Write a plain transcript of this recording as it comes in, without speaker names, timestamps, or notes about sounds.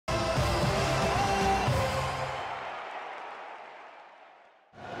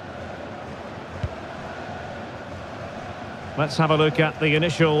Let's have a look at the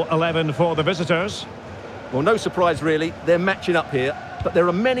initial 11 for the visitors. Well, no surprise really, they're matching up here, but there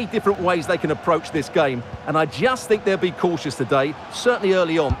are many different ways they can approach this game, and I just think they'll be cautious today, certainly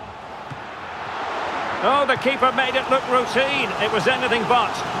early on. Oh, the keeper made it look routine. It was anything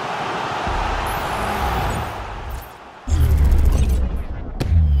but.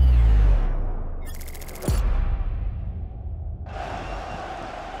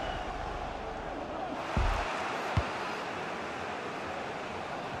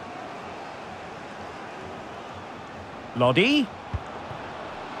 Lodi.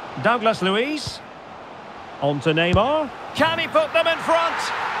 Douglas Luiz. On to Neymar. Can he put them in front?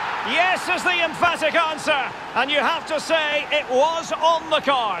 Yes is the emphatic answer. And you have to say it was on the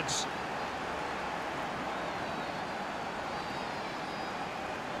cards.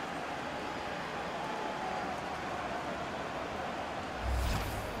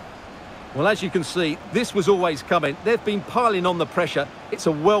 Well, as you can see, this was always coming. They've been piling on the pressure. It's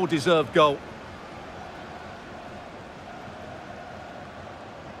a well-deserved goal.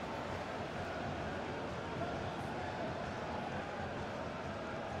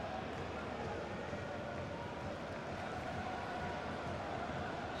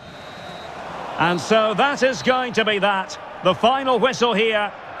 And so that is going to be that. The final whistle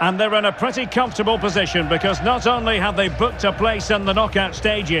here, and they're in a pretty comfortable position because not only have they booked a place in the knockout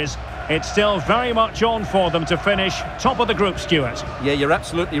stages, it's still very much on for them to finish top of the group, Stuart. Yeah, you're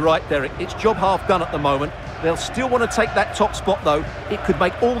absolutely right, Derek. It's job half done at the moment. They'll still want to take that top spot, though. It could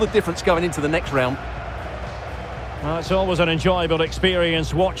make all the difference going into the next round. Well, it's always an enjoyable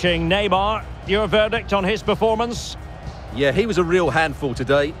experience watching Neymar. Your verdict on his performance? Yeah, he was a real handful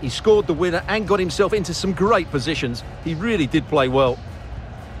today. He scored the winner and got himself into some great positions. He really did play well.